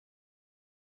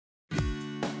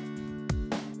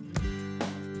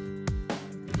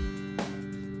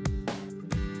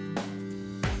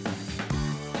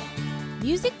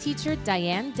Music teacher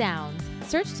Diane Downs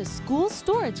searched a school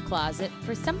storage closet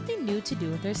for something new to do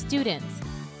with her students.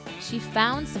 She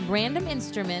found some random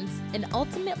instruments and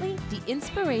ultimately the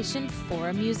inspiration for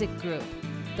a music group,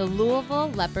 the Louisville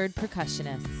Leopard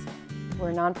Percussionists.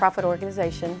 We're a nonprofit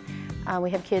organization. We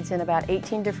have kids in about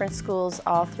 18 different schools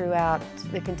all throughout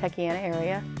the Kentuckiana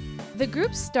area. The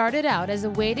group started out as a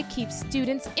way to keep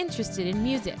students interested in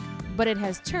music, but it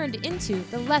has turned into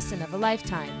the lesson of a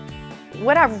lifetime.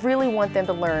 What I really want them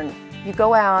to learn, you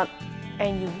go out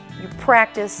and you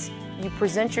practice, you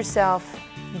present yourself,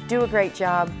 you do a great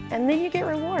job, and then you get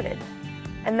rewarded.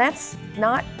 And that's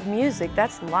not music,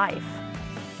 that's life.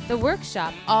 The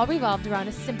workshop all revolved around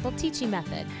a simple teaching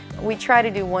method. We try to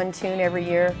do one tune every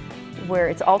year where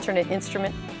it's alternate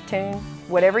instrument tune.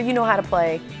 Whatever you know how to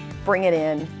play, bring it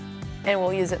in, and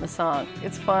we'll use it in the song.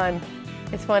 It's fun.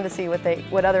 It's fun to see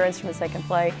what other instruments they can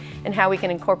play and how we can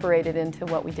incorporate it into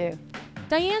what we do.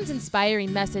 Diane's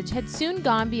inspiring message had soon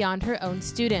gone beyond her own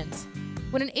students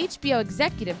when an HBO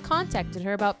executive contacted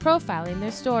her about profiling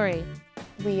their story.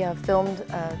 We filmed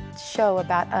a show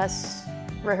about us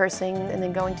rehearsing and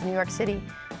then going to New York City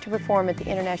to perform at the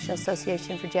International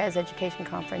Association for Jazz Education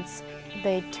Conference.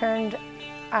 They turned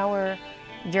our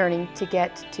journey to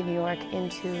get to New York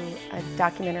into a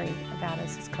documentary about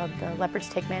us. It's called The Leopards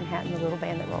Take Manhattan, the Little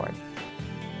Band That Roared.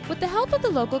 With the help of the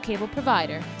local cable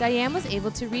provider, Diane was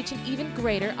able to reach an even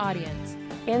greater audience.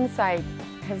 Insight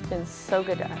has been so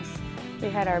good to us. We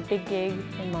had our big gig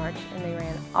in March and they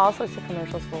ran all sorts of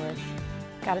commercials for us.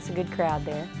 Got us a good crowd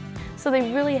there. So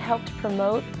they really helped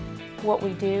promote what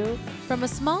we do. From a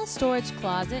small storage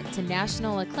closet to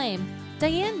national acclaim,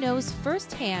 Diane knows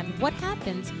firsthand what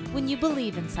happens when you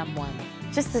believe in someone.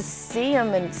 Just to see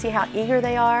them and see how eager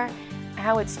they are,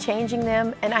 how it's changing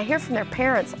them. And I hear from their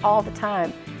parents all the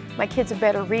time, my kid's a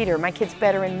better reader, my kid's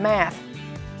better in math.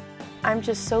 I'm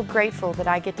just so grateful that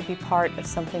I get to be part of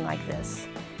something like this.